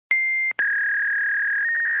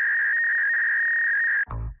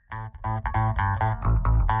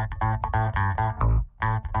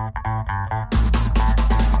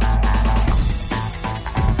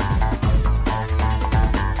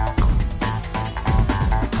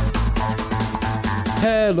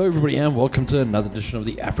Hello everybody and welcome to another edition of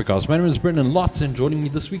the Africast. My name is Brendan Lotz and joining me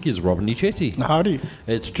this week is Robin Htxt. Howdy.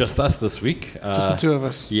 It's just us this week. Just the two of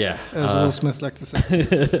us. Yeah. As Will Smith likes to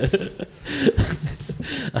say.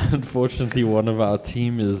 Unfortunately, one of our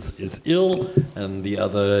team is ill and the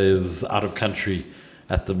other is out of country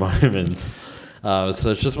at the moment. So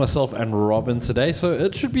it's just myself and Robin today. So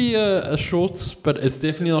it should be a short, but it's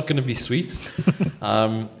definitely not going to be sweet.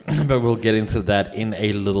 But we'll get into that in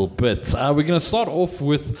a little bit. We're going to start off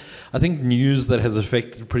with, I think, news that has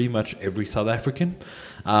affected pretty much every South African.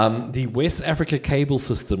 The West Africa cable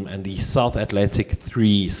system and the South Atlantic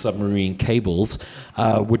 3 submarine cables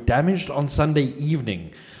were damaged on Sunday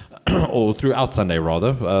evening. Or throughout Sunday,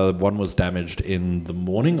 rather. One was damaged in the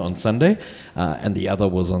morning on Sunday, and the other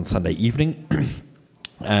was on Sunday evening.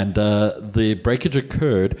 And the breakage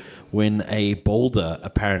occurred when a boulder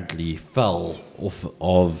apparently fell off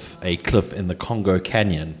of a cliff in the Congo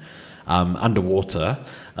Canyon underwater.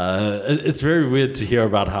 It's very weird to hear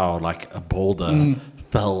about how, like, a boulder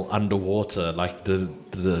fell underwater. Like,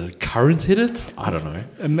 the current hit it? I don't know.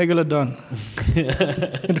 A megalodon.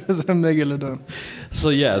 It was a megalodon. So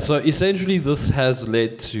essentially this has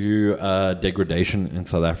led to degradation in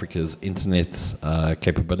South Africa's internet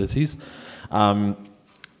capabilities.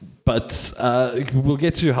 But we'll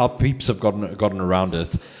get to how peeps have gotten around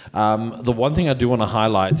it. The one thing I do want to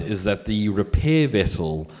highlight is that the repair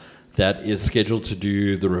vessel that is scheduled to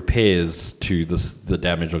do the repairs to the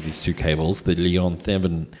damage of these two cables, the Leon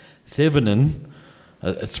Thevenin,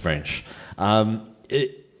 it's French.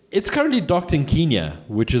 It's currently docked in Kenya,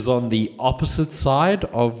 which is on the opposite side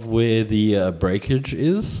of where the breakage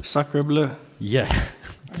is. Sacre bleu. Yeah,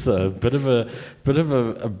 it's a bit of a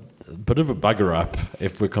bugger up,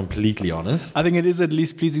 if we're completely honest. I think it is at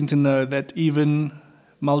least pleasing to know that even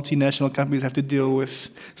multinational companies have to deal with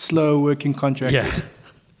slow working contractors.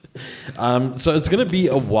 Yeah. So it's going to be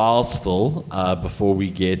a while still before we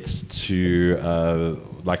get to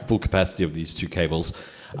full capacity of these two cables.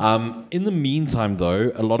 In the meantime,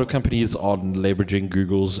 though, a lot of companies are leveraging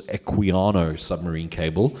Google's Equiano submarine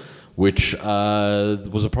cable, which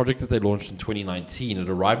was a project that they launched in 2019. It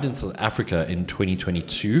arrived in South Africa in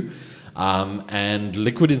 2022. And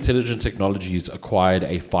Liquid Intelligent Technologies acquired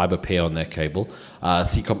a fiber pair on their cable.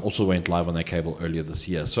 Seacom also went live on their cable earlier this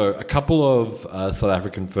year. So a couple of South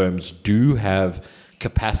African firms do have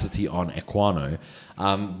capacity on Equiano.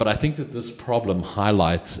 But I think that this problem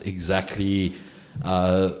highlights exactly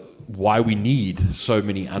why we need so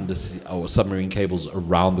many undersea or submarine cables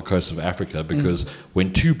around the coast of Africa, because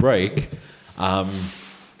when two break,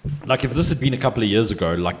 like if this had been a couple of years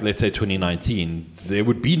ago, like let's say 2019, there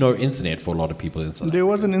would be no internet for a lot of people in South Africa. There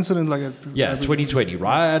was an incident like that. Yeah, 2020,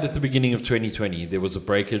 right at the beginning of 2020, there was a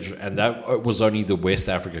breakage, and that was only the West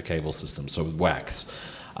Africa cable system, so with WAX.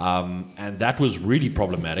 And that was really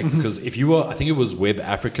problematic because if you were, I think it was Web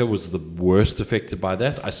Africa was the worst affected by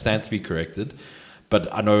that. I stand to be corrected,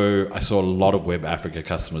 but I know I saw a lot of Web Africa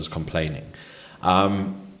customers complaining.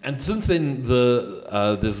 And since then,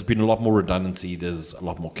 there's been a lot more redundancy. There's a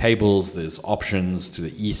lot more cables. There's options to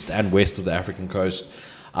the east and west of the African coast.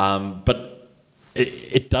 But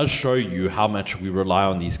it does show you how much we rely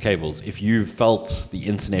on these cables. If you've felt the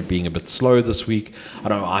internet being a bit slow this week, I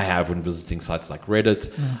know I have when visiting sites like Reddit.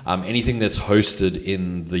 Anything that's hosted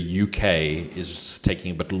in the UK is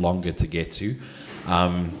taking a bit longer to get to.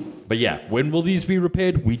 But yeah, when will these be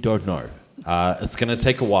repaired? We don't know. It's going to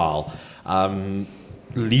take a while.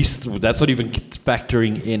 At least that's not even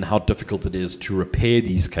factoring in how difficult it is to repair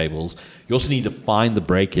these cables. You also need to find the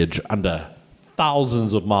breakage under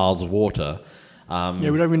thousands of miles of water. We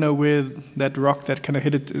don't even know where that rock that kind of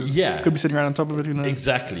hit it is. Yeah. Could be sitting right on top of it, who knows?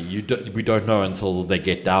 Exactly. We don't know until they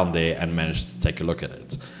get down there and manage to take a look at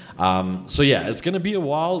it. It's going to be a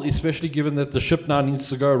while, especially given that the ship now needs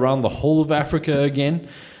to go around the whole of Africa again.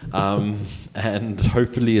 And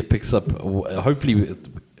hopefully it picks up,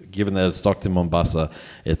 given that it's docked in Mombasa,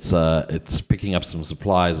 it's picking up some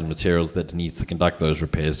supplies and materials that it needs to conduct those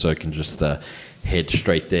repairs, so it can just head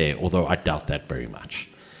straight there, although I doubt that very much.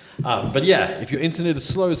 But yeah, if your internet is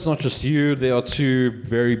slow, it's not just you. There are two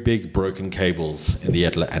very big broken cables in the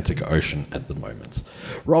Atlantic Ocean at the moment.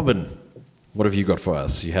 Robin, what have you got for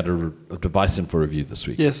us? You had a device in for review this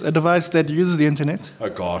week. Yes, a device that uses the internet. Oh,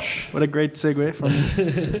 gosh. What a great segue from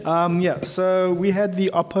me. So we had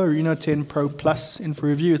the Oppo Reno 10 Pro Plus in for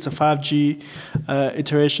review. It's a 5G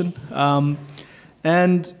iteration.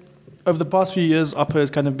 And over the past few years, Oppo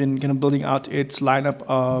has kind of been building out its lineup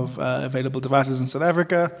of available devices in South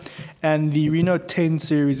Africa. And the Reno 10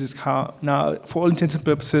 series is now, for all intents and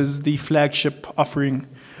purposes, the flagship offering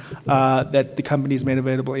that the company's made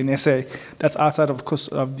available in SA. That's outside, of course,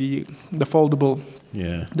 of the foldable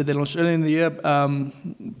that they launched earlier in the year.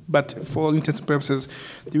 But for all intents and purposes,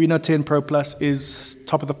 the Reno 10 Pro Plus is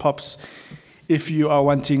top of the pops if you are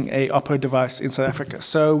wanting a Oppo device in South Africa.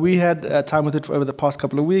 So we had time with it over the past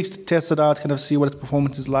couple of weeks to test it out, kind of see what its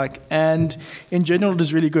performance is like. And in general, it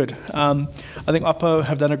is really good. I think Oppo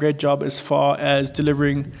have done a great job as far as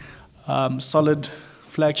delivering solid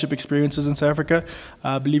flagship experiences in South Africa.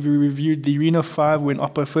 I believe we reviewed the Reno 5 when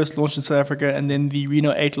Oppo first launched in South Africa, and then the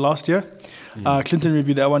Reno 8 last year. Clinton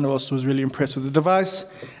reviewed that one, also was really impressed with the device.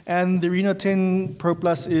 And the Reno 10 Pro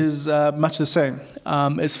Plus is much the same.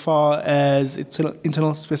 As far as its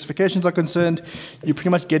internal specifications are concerned, you're pretty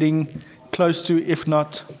much getting close to, if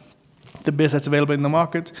not the best that's available in the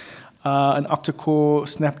market. An octa-core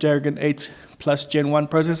Snapdragon 8 Plus Gen 1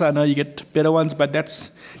 processor. I know you get better ones, but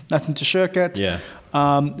that's nothing to shirk at.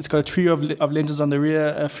 It's got a trio of lenses on the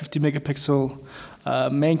rear, a 50 megapixel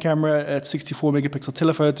main camera, a 64 megapixel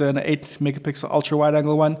telephoto, and an 8 megapixel ultra wide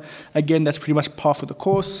angle one. Again, that's pretty much par for the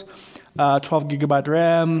course. 12 gigabyte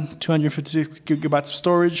RAM, 256 gigabytes of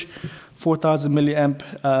storage, 4,000 milliamp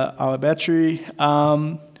hour battery,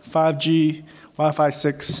 5G, Wi-Fi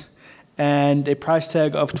 6, and a price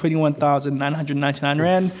tag of 21,999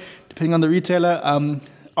 Rand. Depending on the retailer,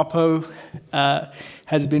 Oppo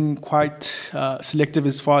has been quite selective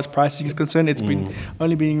as far as pricing is concerned. It's been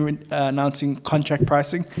only been announcing contract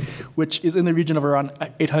pricing, which is in the region of around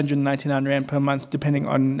 899 Rand per month, depending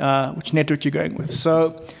on which network you're going with.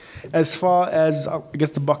 So as far as, I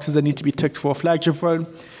guess, the boxes that need to be ticked for a flagship phone,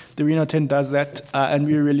 the Reno 10 does that, and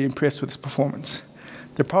we're really impressed with its performance.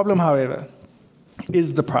 The problem, however,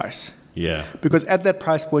 is the price. Because at that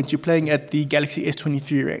price point, you're playing at the Galaxy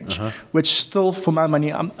S23 range, which still, for my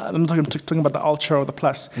money, I'm not talking about the Ultra or the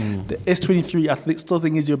Plus. The S23, I still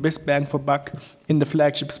think, is your best bang for buck in the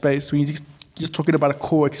flagship space when you're just talking about a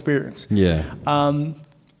core experience.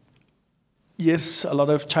 Yes, a lot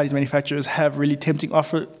of Chinese manufacturers have really tempting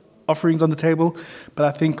offerings on the table, but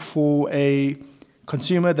I think for a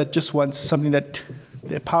consumer that just wants something that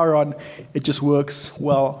they power on, it just works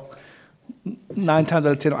well. 9 times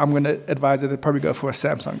out of 10, I'm going to advise that they probably go for a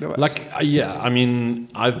Samsung device. I mean,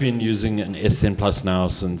 I've been using an S10 Plus now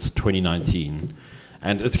since 2019,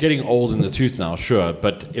 and it's getting old in the tooth now, sure.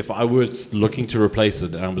 But if I were looking to replace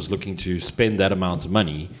it and I was looking to spend that amount of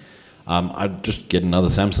money, I'd just get another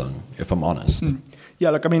Samsung, if I'm honest.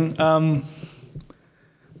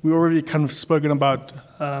 We already kind of spoken about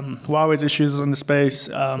Huawei's issues in the space,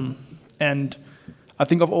 and I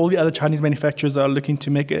think of all the other Chinese manufacturers that are looking to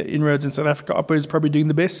make inroads in South Africa, Oppo is probably doing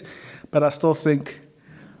the best. But I still think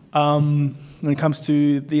when it comes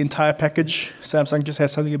to the entire package, Samsung just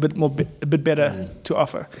has something a bit better to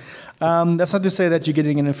offer. That's not to say that you're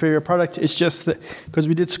getting an inferior product. It's just that because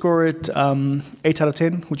we did score it 8 out of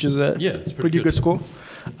 10, which is a pretty good score.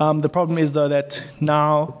 The problem is, though, that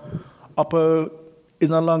now Oppo is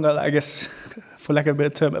no longer, I guess, for lack of a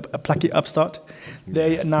better term, a plucky upstart.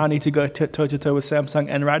 They now need to go toe-to-toe with Samsung,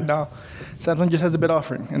 and right now, Samsung just has a better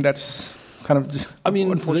offering, and that's kind of just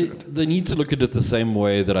unfortunate. They need to look at it the same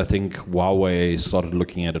way that I think Huawei started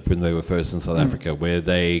looking at it when they were first in South Africa, where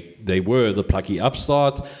they were the plucky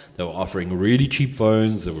upstart. They were offering really cheap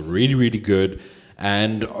phones. They were really, really good.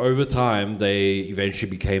 And over time, they eventually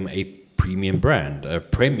became a premium brand, a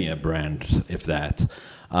premier brand, if that.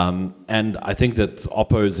 And I think that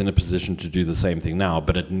Oppo is in a position to do the same thing now,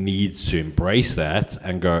 but it needs to embrace that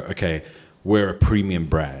and go, okay, we're a premium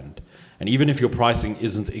brand. And even if your pricing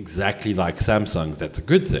isn't exactly like Samsung's, that's a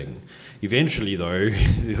good thing. Eventually, though,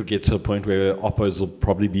 it'll get to a point where Oppo's will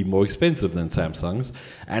probably be more expensive than Samsung's,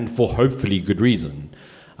 and for hopefully good reason.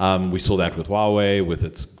 We saw that with Huawei, with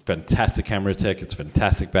its fantastic camera tech, its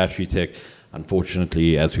fantastic battery tech.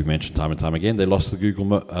 Unfortunately, as we mentioned time and time again, they lost the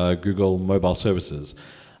Google mobile services.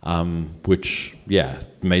 Which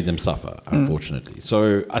made them suffer, unfortunately.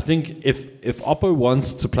 So I think if Oppo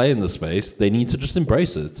wants to play in the space, they need to just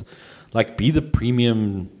embrace it, like be the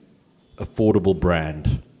premium, affordable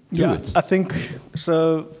brand. Do it. I think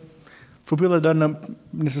so. For people that don't know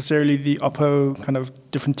necessarily the Oppo kind of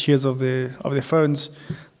different tiers of their phones,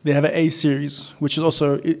 they have an A series, which is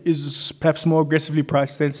also is perhaps more aggressively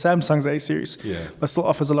priced than Samsung's A series, but still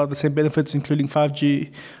offers a lot of the same benefits, including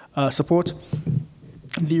 5G support.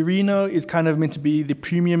 The Reno is kind of meant to be the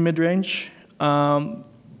premium mid-range,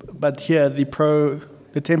 but here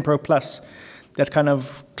the 10 Pro Plus, that's kind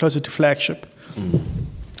of closer to flagship.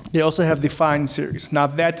 They also have the Fine series. Now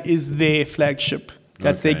that is their flagship.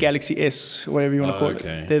 That's their Galaxy S, whatever you want to call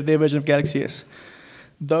it. Their version of Galaxy S.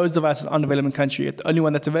 Those devices aren't available in country yet. The only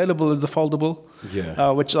one that's available is the foldable,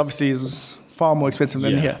 which obviously is far more expensive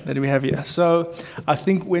than we have here. So I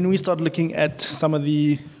think when we start looking at some of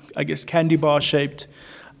the, I guess, candy bar shaped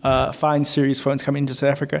fine series phones coming into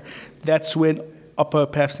South Africa, that's when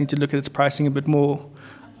Oppo perhaps need to look at its pricing a bit more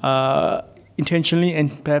intentionally,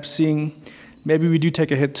 and perhaps seeing maybe we do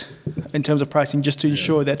take a hit in terms of pricing just to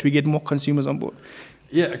ensure that we get more consumers on board.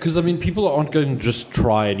 Yeah, because I mean, people aren't going to just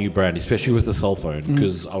try a new brand, especially with a cell phone,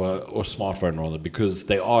 because or smartphone rather, because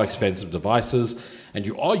they are expensive devices, and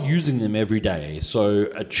you are using them every day. So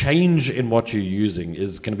a change in what you're using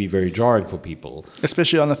is going to be very jarring for people,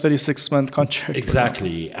 especially on a 36-month contract.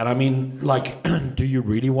 Exactly, and I mean, like, do you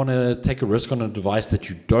really want to take a risk on a device that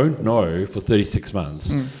you don't know for 36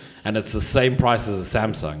 months, and it's the same price as a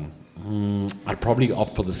Samsung? I'd probably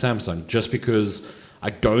opt for the Samsung just because I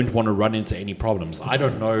don't want to run into any problems. I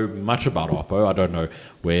don't know much about Oppo. I don't know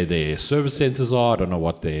where their service centers are. I don't know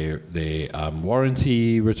what their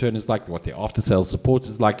warranty return is like, what their after-sales support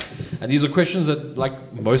is like. And these are questions that,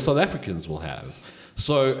 like, most South Africans will have.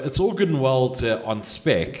 So it's all good and well to, on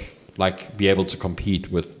spec, like, be able to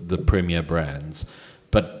compete with the premier brands.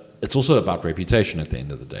 But it's also about reputation at the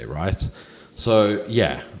end of the day, right? So,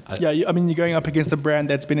 yeah. I mean, you're going up against a brand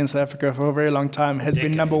that's been in South Africa for a very long time, has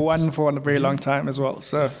been number one for a very long time as well.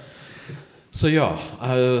 So yeah.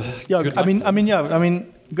 I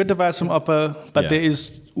mean, good device from Oppo, but there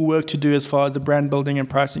is work to do as far as the brand building and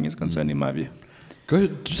pricing is concerned, in my view. Go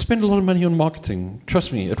just spend a lot of money on marketing.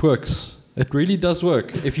 Trust me, it works. It really does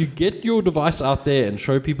work. If you get your device out there and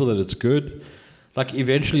show people that it's good, like,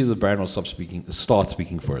 eventually the brand will start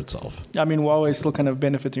speaking for itself. I mean, Huawei is still kind of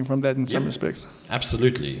benefiting from that in some respects.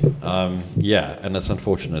 Absolutely. And it's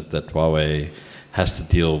unfortunate that Huawei has to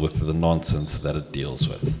deal with the nonsense that it deals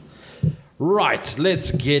with. Right,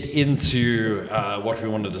 let's get into what we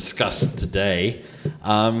want to discuss today.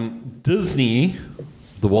 Disney,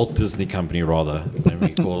 the Walt Disney Company, rather, let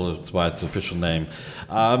me call it by its official name,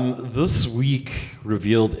 this week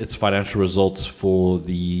revealed its financial results for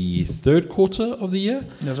the third quarter of the year.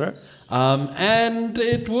 That's right. And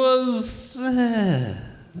it was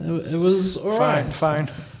all right. Fine.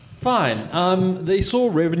 They saw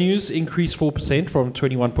revenues increase 4% from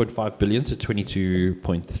 21.5 billion to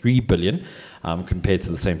 22.3 billion compared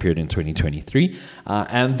to the same period in 2023.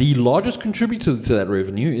 And the largest contributor to that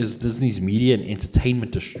revenue is Disney's media and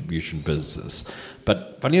entertainment distribution business.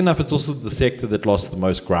 But funny enough, it's also the sector that lost the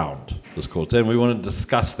most ground this quarter. And we want to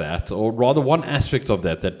discuss that, or rather one aspect of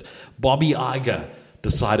that Bobby Iger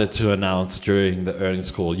decided to announce during the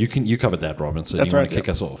earnings call. You covered that, Robinson. That's you right, want to kick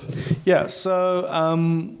us off? Yeah, so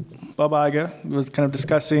Bob Iger was kind of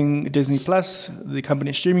discussing Disney Plus, the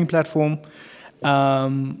company's streaming platform.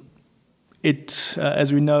 It,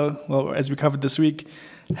 as we know, well, as we covered this week,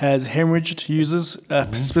 has hemorrhaged users,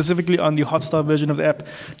 specifically on the Hotstar version of the app.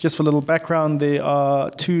 Just for a little background, there are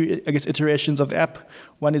two, I guess, iterations of the app.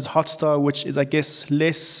 One is Hotstar, which is, I guess,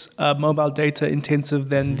 less mobile data intensive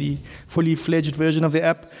than the fully fledged version of the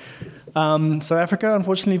app. South Africa,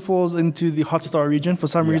 unfortunately, falls into the Hotstar region for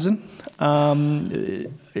some reason.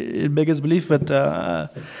 It beggars belief, but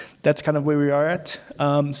that's kind of where we are at.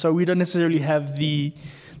 So we don't necessarily have the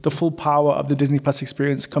full power of the Disney Plus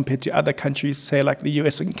experience compared to other countries, say like the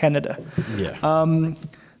US and Canada. Yeah.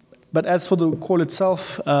 But as for the call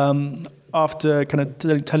itself, after kind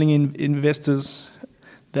of telling investors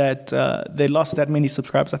that they lost that many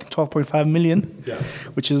subscribers, I think 12.5 million,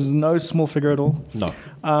 which is no small figure at all. No.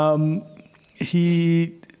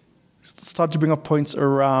 He started to bring up points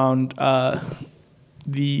around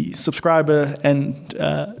the subscriber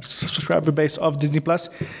base of Disney Plus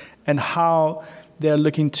and how they're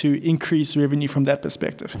looking to increase revenue from that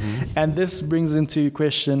perspective. And this brings into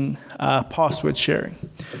question password sharing.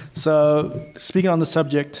 So speaking on the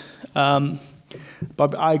subject, Bob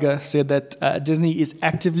Iger said that Disney is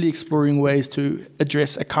actively exploring ways to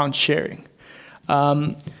address account sharing.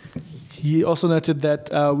 He also noted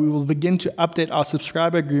that we will begin to update our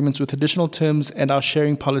subscriber agreements with additional terms and our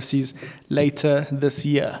sharing policies later this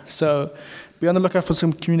year. So be on the lookout for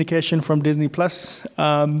some communication from Disney Plus.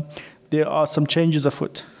 There are some changes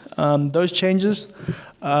afoot. Those changes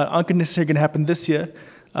aren't necessarily going to happen this year.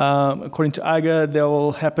 According to Iger, they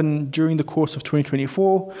will happen during the course of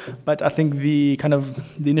 2024, but I think the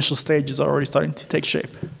initial stages are already starting to take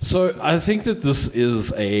shape. So I think that this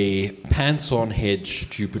is a pants-on head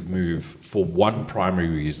stupid move for one primary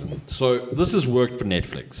reason. So this has worked for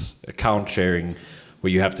Netflix, account sharing,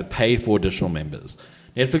 where you have to pay for additional members.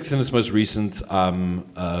 Netflix, in its most recent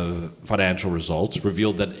financial results,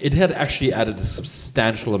 revealed that it had actually added a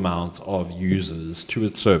substantial amount of users to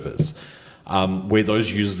its service, where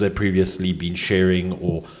those users had previously been sharing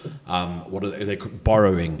or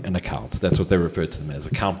borrowing an account. That's what they refer to them as,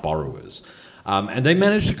 account borrowers. And they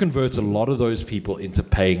managed to convert a lot of those people into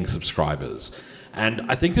paying subscribers. And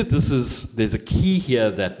I think that there's a key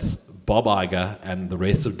here that Bob Iger and the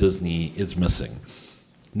rest of Disney is missing.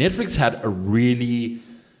 Netflix had a really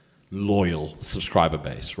loyal subscriber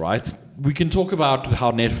base, right? We can talk about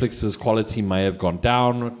how Netflix's quality may have gone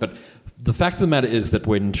down, but the fact of the matter is that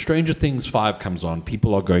when Stranger Things 5 comes on,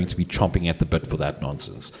 people are going to be chomping at the bit for that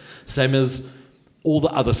nonsense. Same as all the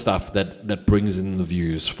other stuff that brings in the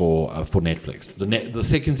views for Netflix. The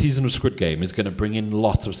second season of Squid Game is going to bring in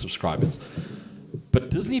lots of subscribers. But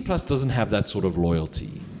Disney Plus doesn't have that sort of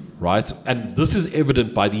loyalty, right? And this is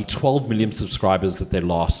evident by the 12 million subscribers that they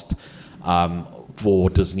lost for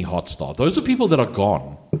Disney Hotstar. Those are people that are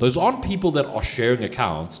gone. Those aren't people that are sharing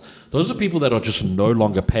accounts. Those are people that are just no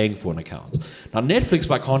longer paying for an account. Now, Netflix,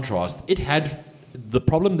 by contrast, the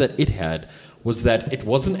problem that it had was that it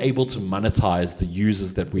wasn't able to monetize the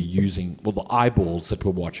users that were using, well, the eyeballs that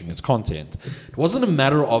were watching its content. It wasn't a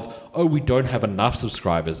matter of, we don't have enough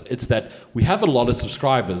subscribers. It's that we have a lot of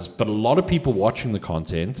subscribers, but a lot of people watching the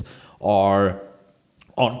content aren't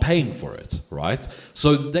paying for it, right?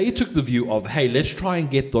 So they took the view of, hey, let's try and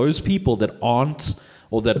get those people that aren't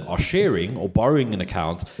or that are sharing or borrowing an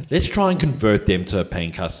account, let's try and convert them to a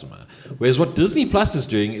paying customer. Whereas what Disney Plus is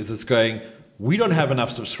doing is it's going, we don't have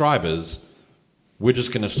enough subscribers, we're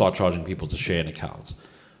just going to start charging people to share an account,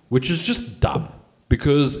 which is just dumb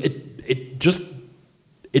because it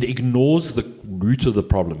ignores the root of the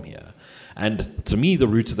problem here. And to me, the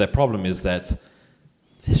root of that problem is that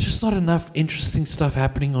there's just not enough interesting stuff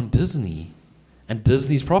happening on Disney and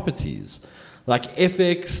Disney's properties. Like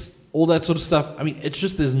FX, all that sort of stuff. I mean, it's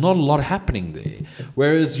just there's not a lot happening there.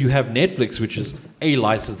 Whereas you have Netflix, which is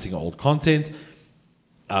licensing old content,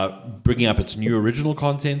 bringing up its new original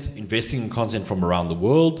content, investing in content from around the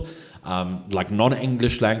world, like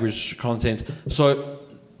non-English language content. So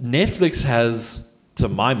Netflix has, to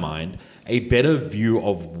my mind, a better view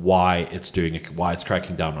of why it's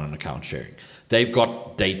cracking down on account sharing. They've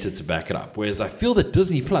got data to back it up. Whereas I feel that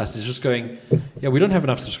Disney Plus is just going, yeah, we don't have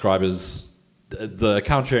enough subscribers. The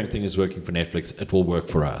account sharing thing is working for Netflix. It will work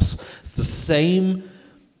for us. It's the same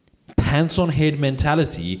pants on head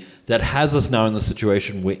mentality that has us now in the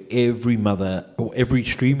situation where every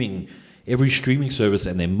streaming service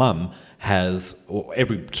and their mum has,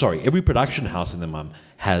 every production house and their mum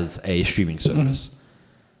has a streaming service. Mm-hmm.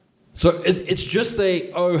 So it's just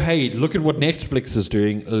hey, look at what Netflix is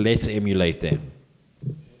doing, let's emulate them.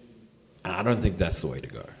 And I don't think that's the way to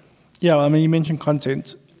go. Yeah, I mean, you mentioned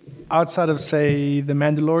content. Outside of, say, The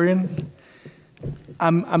Mandalorian,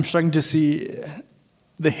 I'm struggling to see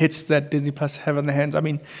the hits that Disney Plus have on their hands. I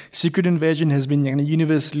mean, Secret Invasion has been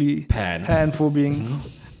universally panned for being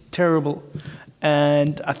terrible.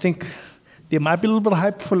 And I think there might be a little bit of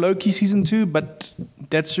hype for Loki Season 2, but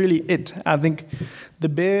that's really it. I think The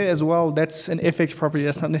Bear as well, that's an FX property.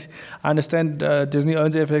 That's not. I understand Disney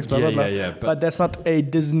owns FX, blah, blah, blah. But that's not a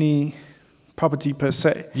Disney property per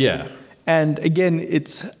se. Yeah. And again,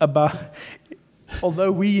 it's about,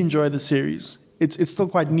 although we enjoy the series, it's still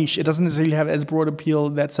quite niche. It doesn't necessarily have as broad appeal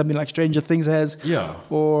that something like Stranger Things has,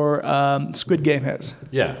 or Squid Game has.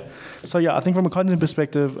 Yeah. So yeah, I think from a content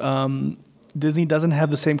perspective, Disney doesn't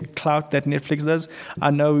have the same clout that Netflix does.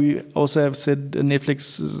 I know we also have said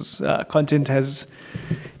Netflix's content has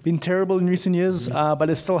been terrible in recent years, but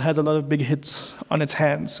it still has a lot of big hits on its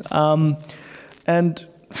hands. And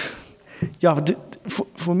yeah.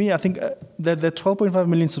 For me, I think that the 12.5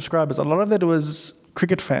 million subscribers, a lot of that was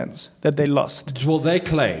cricket fans that they lost. Well, they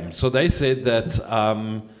claimed. So they said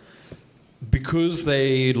that because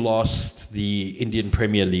they lost the Indian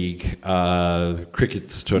Premier League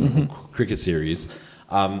cricket series,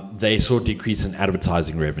 they saw a decrease in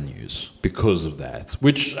advertising revenues because of that,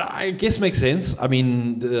 which I guess makes sense. I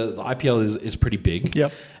mean, the IPL is pretty big.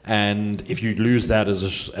 Yep. And if you lose that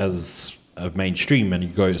as a mainstream and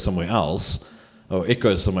you go somewhere else, it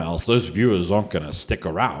goes somewhere else, those viewers aren't going to stick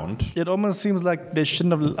around. It almost seems like they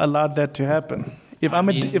shouldn't have allowed that to happen. If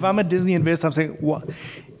I'm a Disney investor, I'm saying, what?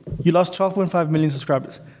 You lost 12.5 million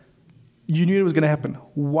subscribers. You knew it was going to happen.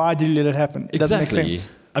 Why did you let it happen? It doesn't make sense.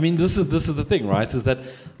 I mean, this is the thing, right? Is that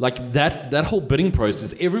like that whole bidding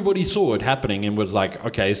process? Everybody saw it happening and was like,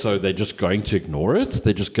 okay, so they're just going to ignore it?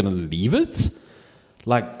 They're just going to leave it?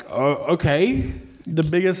 Like, okay. The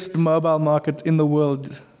biggest mobile market in the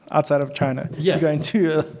world outside of China. Yeah. You're going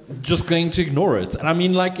to... just going to ignore it. And I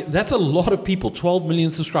mean, like, that's a lot of people. 12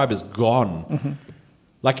 million subscribers gone. Mm-hmm.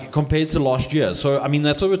 Like, compared to last year. So, I mean,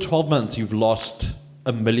 that's over 12 months. You've lost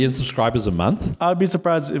 1 million subscribers a month. I'd be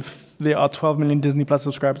surprised if there are 12 million Disney Plus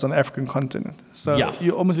subscribers on the African continent. So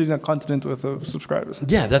you're almost losing a continent worth of subscribers.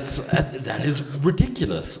 Yeah, that is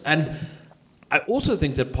ridiculous. And I also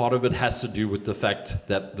think that part of it has to do with the fact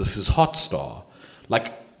that this is Hotstar.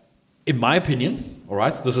 Like, in my opinion, all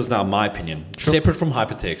right, this is now my opinion, separate from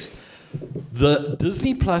Hypertext, the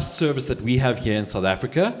Disney Plus service that we have here in South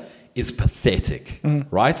Africa is pathetic,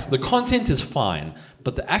 right? The content is fine,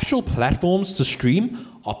 but the actual platforms to stream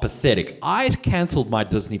are pathetic. I cancelled my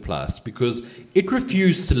Disney Plus because it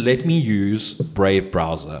refused to let me use Brave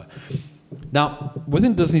browser. Now,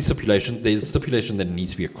 within Disney stipulation, there's stipulation that it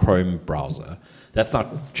needs to be a Chrome browser. That's not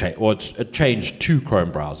it's a change to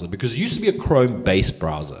Chrome browser because it used to be a Chrome-based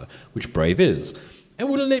browser, which Brave is, and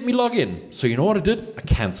wouldn't let me log in. So you know what I did? I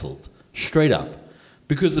cancelled straight up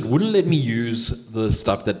because it wouldn't let me use the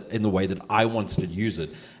stuff that in the way that I wanted to use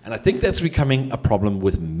it. And I think that's becoming a problem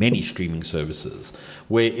with many streaming services,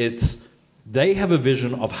 where they have a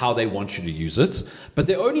vision of how they want you to use it, but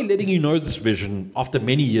they're only letting you know this vision after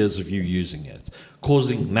many years of you using it,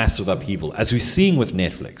 causing massive upheaval, as we're seeing with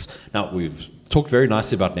Netflix. Now, we've talked very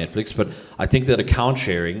nicely about Netflix, but I think that account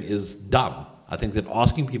sharing is dumb. I think that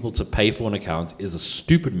asking people to pay for an account is a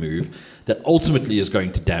stupid move that ultimately is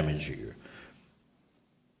going to damage you.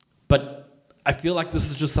 But I feel like this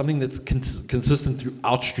is just something that's consistent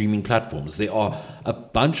throughout streaming platforms. There are a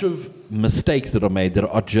bunch of mistakes that are made that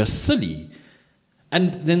are just silly.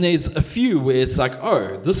 And then there's a few where it's like,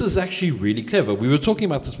 oh, this is actually really clever. We were talking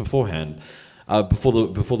about this beforehand, before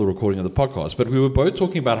the recording of the podcast, but we were both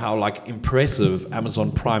talking about how like impressive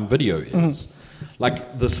Amazon Prime Video is.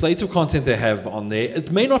 Like the slate of content they have on there,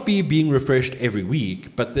 it may not be being refreshed every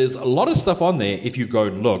week, but there's a lot of stuff on there if you go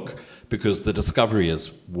and look, because the discovery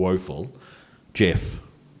is woeful. Jeff,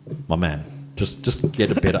 my man, just get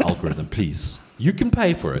a better algorithm, please. You can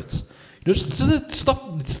pay for it. Just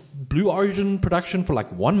stop Blue Origin production for like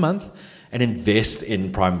 1 month and invest in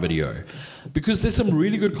Prime Video, because there's some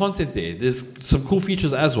really good content there. There's some cool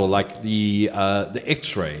features as well, like the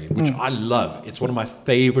X-ray, which I love. It's one of my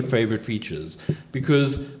favorite features,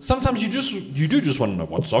 because sometimes you do just want to know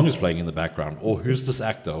what song is playing in the background, or who's this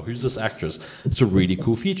actor, or who's this actress. It's a really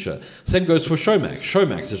cool feature. Same goes for Showmax.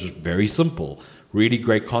 Showmax is just very simple. Really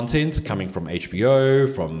great content coming from HBO,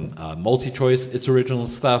 from MultiChoice, its original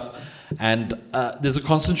stuff, and there's a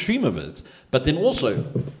constant stream of it. But then also,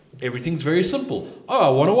 everything's very simple. Oh, I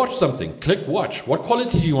want to watch something. Click watch. What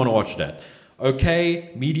quality do you want to watch that?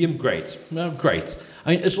 Okay, medium, great. No, great. I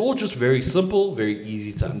mean, it's all just very simple, very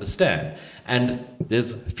easy to understand. And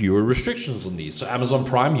there's fewer restrictions on these. So Amazon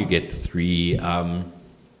Prime, you get up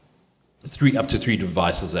to three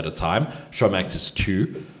devices at a time. Showmax is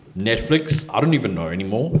 2. Netflix, I don't even know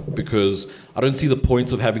anymore, because I don't see the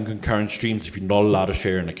point of having concurrent streams if you're not allowed to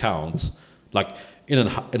share an account. Like, in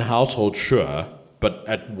a household, sure, but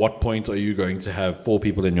at what point are you going to have 4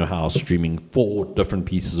 people in your house streaming 4 different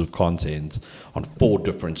pieces of content on 4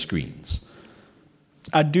 different screens?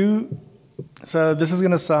 So this is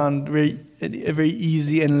going to sound a very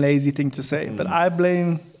easy and lazy thing to say, but I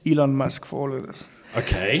blame Elon Musk for all of this.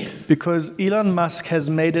 Okay. Because Elon Musk has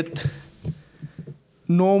made it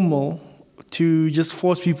normal to just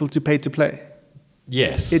force people to pay to play.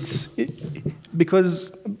 Yes.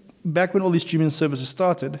 Because back when all these streaming services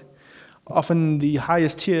started, often the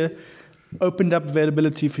highest tier opened up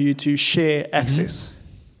availability for you to share access.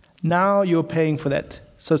 Now you're paying for that.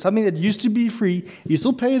 So something that used to be free, you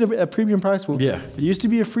still paid a premium price for. Yeah. It used to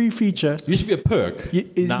be a free feature. It used to be a perk.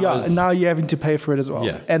 Now you're having to pay for it as well.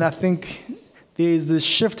 Yeah. And I think there's this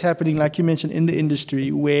shift happening, like you mentioned, in the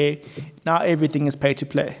industry, where now everything is pay to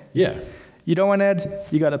play. Yeah. You don't want ads,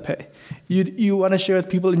 you gotta pay. You want to share with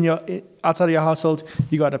people outside of your household,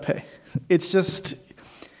 you gotta pay. It's just,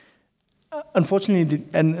 unfortunately,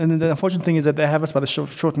 and the unfortunate thing is that they have us by the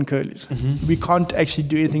short and curlies. We can't actually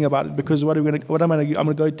do anything about it, because what am I gonna do? I'm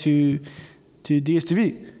gonna go to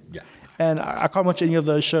DSTV. Yeah. And I can't watch any of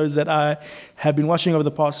those shows that I have been watching over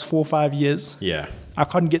the past 4 or 5 years. Yeah. I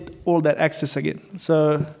can't get all that access again.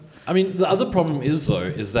 So, I mean, the other problem is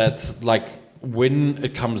that like when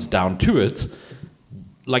it comes down to it,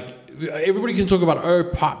 like everybody can talk about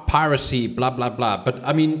piracy, blah blah blah, but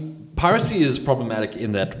I mean, piracy is problematic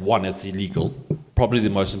in that, 1, it's illegal, probably the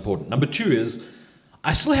most important. Number 2 is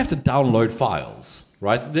I still have to download files,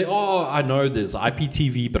 right? I know there's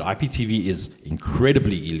IPTV, but IPTV is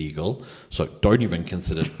incredibly illegal, so don't even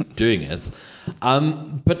consider doing it.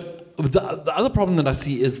 But the other problem that I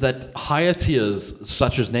see is that higher tiers,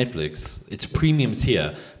 such as Netflix, its premium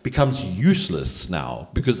tier, becomes useless now,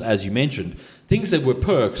 because, as you mentioned, things that were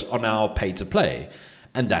perks are now pay to play,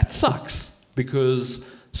 and that sucks.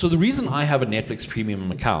 So the reason I have a Netflix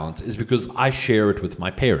premium account is because I share it with my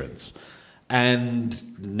parents, and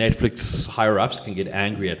Netflix higher ups can get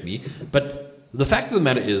angry at me, but The fact of the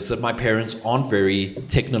matter is that my parents aren't very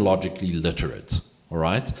technologically literate, all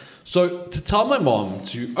right? So to tell my mom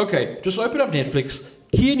to, okay, just open up Netflix,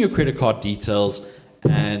 key in your credit card details,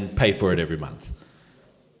 and pay for it every month.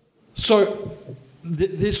 So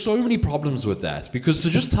there's so many problems with that, because to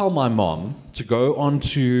just tell my mom to go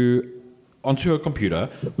onto her computer,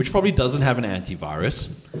 which probably doesn't have an antivirus,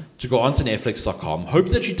 to go onto Netflix.com, hope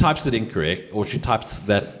that she types it incorrect, or she types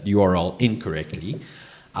that URL incorrectly,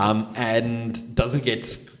 and doesn't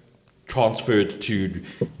get transferred to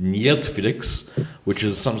Netflix, which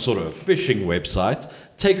is some sort of phishing website,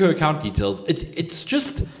 take her account details. It's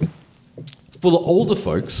just, for the older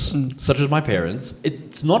folks, such as my parents,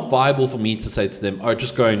 it's not viable for me to say to them, oh,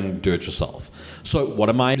 just go and do it yourself. So what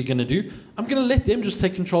am I going to do? I'm going to let them just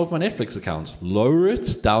take control of my Netflix account, lower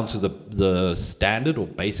it down to the standard or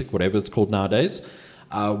basic, whatever it's called nowadays,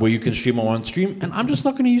 where you can stream on one stream, and I'm just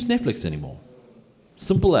not going to use Netflix anymore.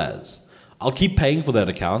 Simple as. I'll keep paying for that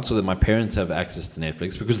account so that my parents have access to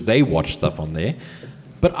Netflix because they watch stuff on there.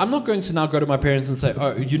 But I'm not going to now go to my parents and say,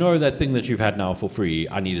 oh, you know that thing that you've had now for free,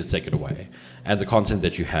 I need to take it away. And the content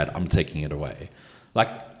that you had, I'm taking it away.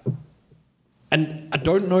 And I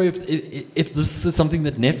don't know if this is something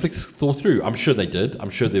that Netflix thought through. I'm sure they did. I'm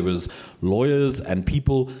sure there was lawyers and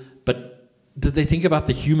people, but did they think about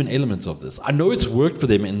the human elements of this? I know it's worked for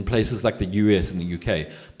them in places like the US and the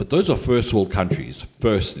UK, but those are first world countries,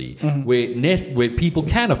 firstly, where people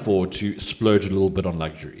can afford to splurge a little bit on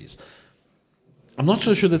luxuries. I'm not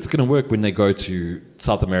so sure that's going to work when they go to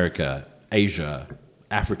South America, Asia,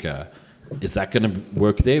 Africa. Is that going to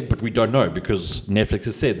work there? But we don't know, because Netflix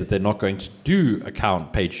has said that they're not going to do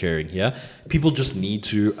account paid sharing here. People just need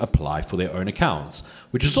to apply for their own accounts,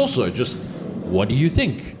 which is also just, what do you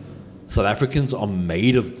think? South Africans are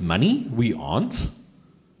made of money? We aren't.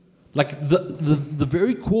 The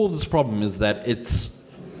very core of this problem is that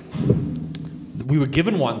we were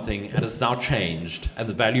given one thing and it's now changed, and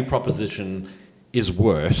the value proposition is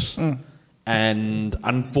worse. And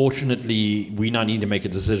unfortunately, we now need to make a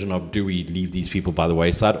decision of, do we leave these people by the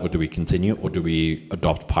wayside, or do we continue, or do we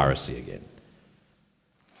adopt piracy again?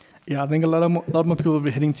 Yeah, I think a lot more people will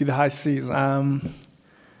be heading to the high seas.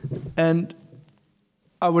 And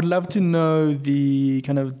I would love to know the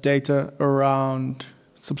kind of data around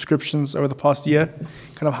subscriptions over the past year,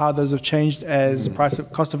 kind of how those have changed as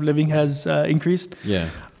cost of living has increased. Yeah.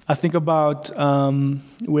 I think about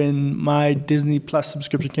when my Disney Plus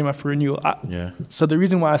subscription came up for renewal. So the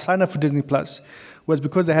reason why I signed up for Disney Plus was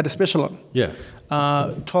because they had a special on. Yeah.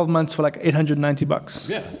 12 months for like $890.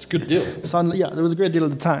 Yeah, it's a good deal. So it was a great deal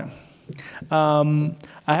at the time.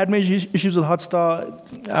 I had major issues with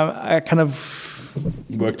Hotstar. I kind of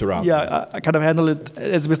worked around. Yeah, I kind of handled it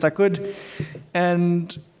as best I could.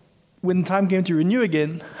 And when time came to renew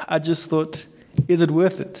again, I just thought, is it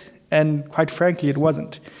worth it? And quite frankly, it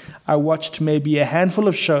wasn't. I watched maybe a handful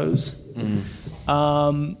of shows.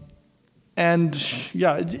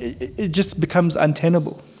 It just becomes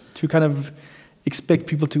untenable to kind of expect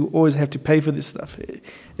people to always have to pay for this stuff,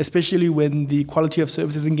 especially when the quality of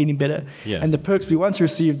service isn't getting better and the perks we once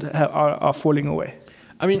received are falling away.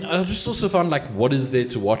 I mean, I just also found, what is there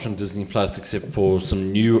to watch on Disney Plus except for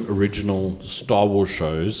some new original Star Wars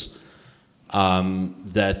shows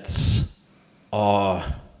that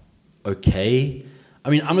are okay. I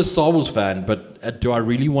mean, I'm a Star Wars fan, but do I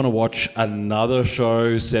really want to watch another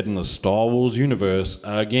show set in the Star Wars universe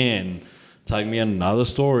again, telling me another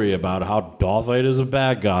story about how Darth Vader's a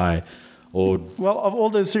bad guy? Well, of all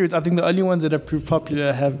those series, I think the only ones that have proved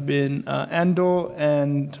popular have been Andor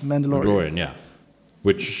and Mandalorian. Yeah.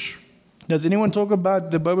 Which... Does anyone talk about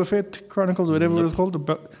the Boba Fett Chronicles, or whatever it was called? The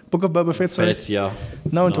Book of Boba Fett? Fett, yeah.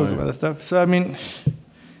 No one talks about that stuff. So, I mean,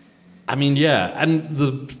 yeah.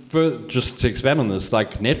 And just to expand on this,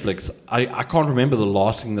 Netflix, I can't remember the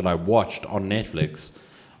last thing that I watched on Netflix.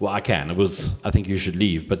 Well, I can. It was I Think You Should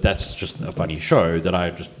Leave, but that's just a funny show that I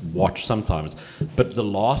just watch sometimes. But the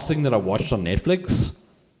last thing that I watched on Netflix...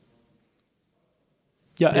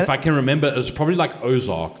 Yeah, if I can remember, it was probably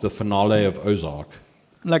Ozark, the finale of Ozark.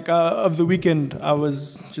 Of the weekend, I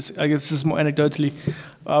was just, I guess this is more anecdotally,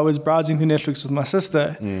 I was browsing through Netflix with my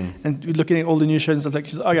sister and looking at all the new shows and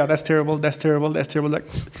she's like, oh yeah, that's terrible. It's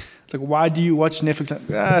like, why do you watch Netflix? I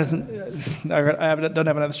don't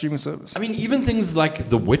have another streaming service. I mean, even things like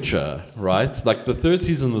The Witcher, right? The third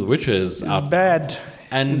season of The Witcher is bad.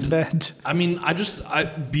 And it's bad. I mean,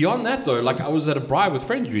 beyond that though, I was at a braai with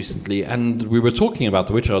friends recently and we were talking about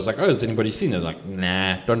The Witcher. I was like, oh, has anybody seen it?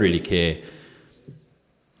 Nah, don't really care.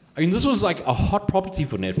 I mean, this was a hot property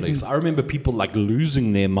for Netflix. I remember people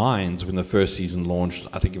losing their minds when the first season launched.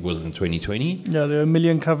 I think it was in 2020. Yeah, there were a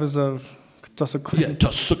million covers of Toss a coin. Yeah,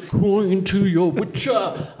 toss a coin to your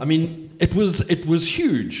Witcher. I mean, it was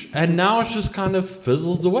huge, and now it's just kind of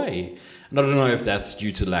fizzled away. And I don't know if that's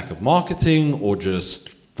due to lack of marketing or just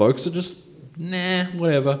folks are just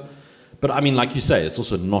whatever. But I mean, like you say, it's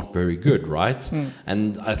also not very good, right?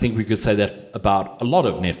 And I think we could say that about a lot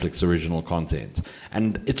of Netflix original content.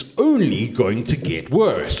 And it's only going to get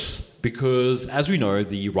worse. Because, as we know,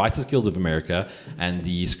 the Writers Guild of America and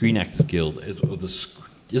the Screen Actors Guild, is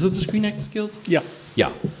it the Screen Actors Guild? Yeah.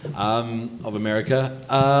 Yeah, of America,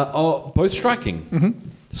 are both striking. Mm-hmm.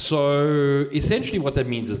 So essentially what that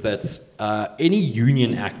means is that any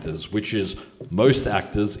union actors, which is most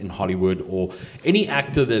actors in Hollywood, or any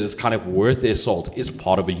actor that is kind of worth their salt, is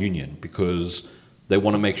part of a union because they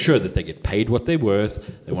want to make sure that they get paid what they're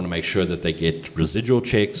worth. They want to make sure that they get residual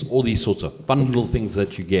checks, all these sorts of fun little things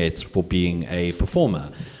that you get for being a performer.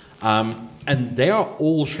 And they are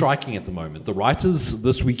all striking at the moment. The writers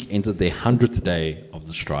this week entered their 100th day of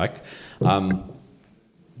the strike.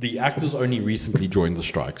 The actors only recently joined the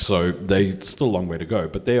strike, so there's still a long way to go,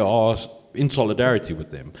 but they are in solidarity with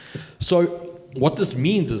them. So what this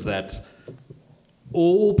means is that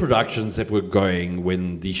all productions that were going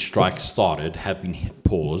when the strike started have been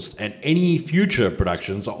paused, and any future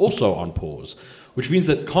productions are also on pause, which means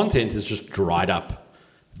that content is just dried up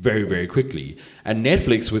very, very quickly. And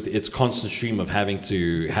Netflix, with its constant stream of having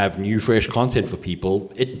to have new, fresh content for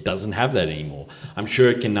people, it doesn't have that anymore. I'm sure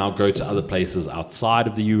it can now go to other places outside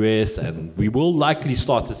of the US, and we will likely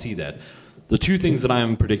start to see that. The two things that I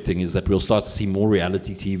am predicting is that we'll start to see more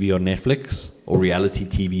reality TV on Netflix, or reality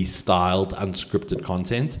TV-styled, unscripted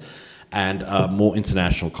content, and more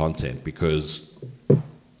international content, because,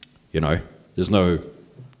 there's no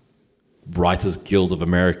Writers Guild of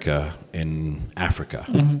America in Africa,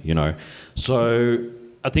 So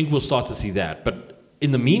I think we'll start to see that. But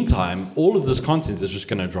in the meantime, all of this content is just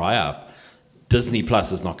going to dry up. Disney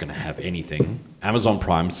Plus is not going to have anything. Amazon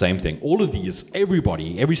Prime, same thing. All of these,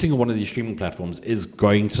 every single one of these streaming platforms is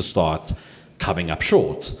going to start coming up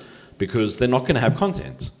short because they're not going to have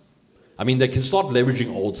content. I mean, they can start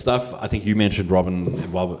leveraging old stuff. I think you mentioned, Robin,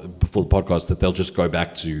 before the podcast, that they'll just go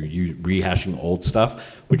back to you rehashing old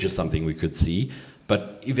stuff, which is something we could see.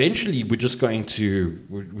 But eventually, we're going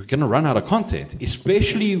to run out of content,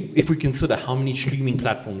 especially if we consider how many streaming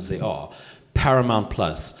platforms there are. Paramount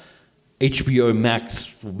Plus, HBO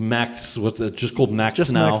Max, what's it just called Max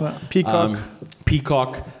just now?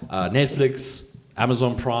 Peacock, Netflix,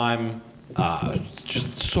 Amazon Prime,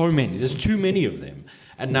 just so many. There's too many of them.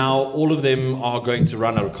 And now all of them are going to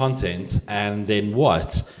run out of content, and then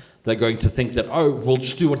what? They're going to think that, we'll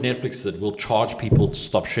just do what Netflix did. We'll charge people to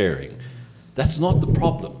stop sharing. That's not the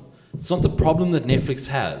problem. It's not the problem that Netflix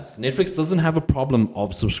has. Netflix doesn't have a problem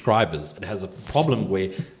of subscribers. It has a problem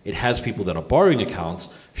where it has people that are borrowing accounts,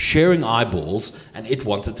 sharing eyeballs, and it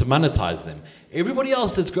wanted to monetize them. Everybody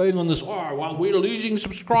else that's going on this, we're losing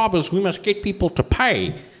subscribers, we must get people to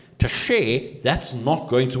pay to share, that's not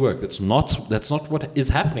going to work. That's not what is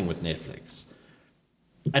happening with Netflix.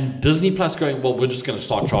 And Disney Plus going, we're just going to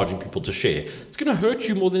start charging people to share. It's going to hurt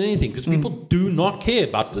you more than anything because people do not care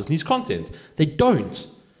about Disney's content. They don't.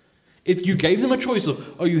 If you gave them a choice of,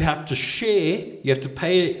 you have to share, you have to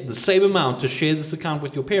pay the same amount to share this account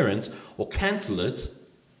with your parents or cancel it,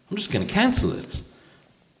 I'm just going to cancel it.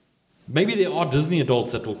 Maybe there are Disney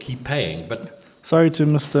adults that will keep paying, but... Sorry to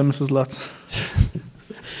Mr. and Mrs. Lutz.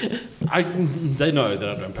 They know that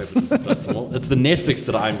I don't pay for Disney Plus anymore. It's the Netflix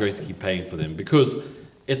that I'm going to keep paying for them because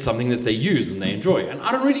it's something that they use and they enjoy. And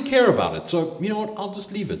I don't really care about it. So, you know what? I'll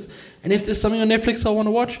just leave it. And if there's something on Netflix I want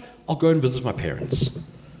to watch, I'll go and visit my parents.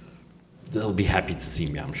 They'll be happy to see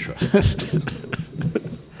me, I'm sure.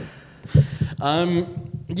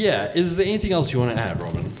 Is there anything else you want to add,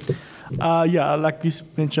 Robin? Like you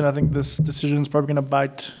mentioned, I think this decision is probably going to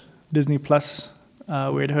bite Disney Plus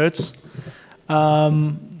where it hurts.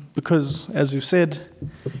 Because, as we've said,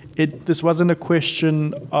 this wasn't a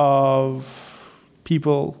question of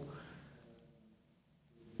people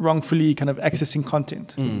wrongfully kind of accessing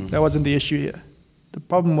content. That wasn't the issue here. The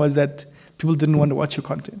problem was that people didn't want to watch your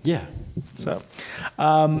content. Yeah. So,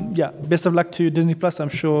 best of luck to Disney Plus. I'm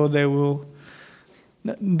sure they will,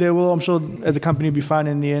 I'm sure, as a company, be fine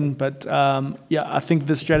in the end. But, I think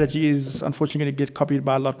this strategy is unfortunately going to get copied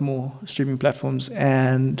by a lot more streaming platforms.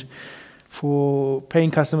 And for paying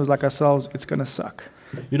customers like ourselves, it's going to suck.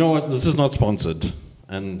 You know what? This is not sponsored.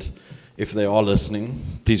 And if they are listening,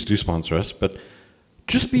 please do sponsor us. But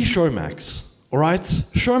just be Showmax, all right?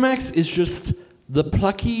 Showmax is just the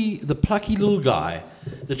plucky little guy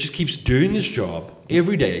that just keeps doing his job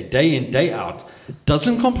every day in, day out,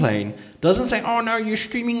 doesn't complain, doesn't say, oh no, you're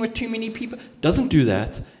streaming with too many people, doesn't do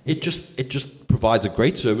that. It just provides a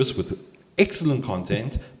great service with excellent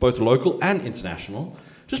content, both local and international.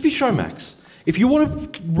 Just be Showmax. If you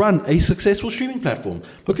want to run a successful streaming platform,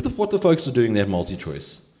 look at what the folks are doing there at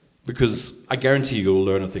MultiChoice. Because I guarantee you'll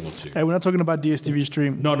learn a thing or two. Hey, we're not talking about DSTV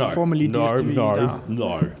Stream. No. Formerly DSTV.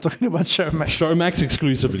 No. We're talking about Showmax. Showmax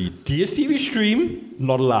exclusively. DSTV Stream,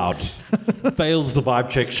 not allowed. Fails the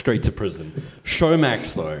vibe check, straight to prison.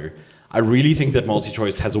 Showmax, though, I really think that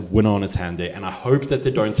MultiChoice has a winner on its hand there, and I hope that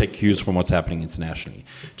they don't take cues from what's happening internationally.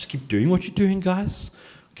 Just keep doing what you're doing, guys.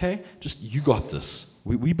 Okay? Just, you got this.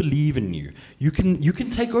 We believe in you. You can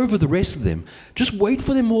take over the rest of them. Just wait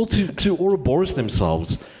for them all to Ouroboros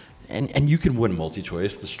themselves. And you can win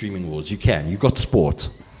MultiChoice, the streaming wars. You can. You got sport.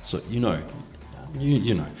 So, you know.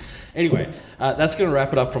 You know. Anyway, that's going to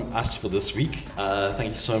wrap it up from us for this week.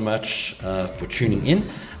 Thank you so much for tuning in.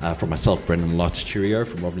 From myself, Brendan Lott, cheerio.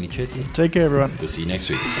 From Robin Chetty. Take care, everyone. We'll see you next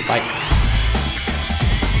week. Bye.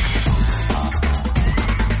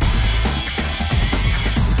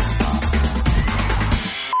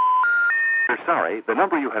 Sorry, the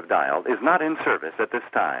number you have dialed is not in service at this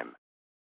time.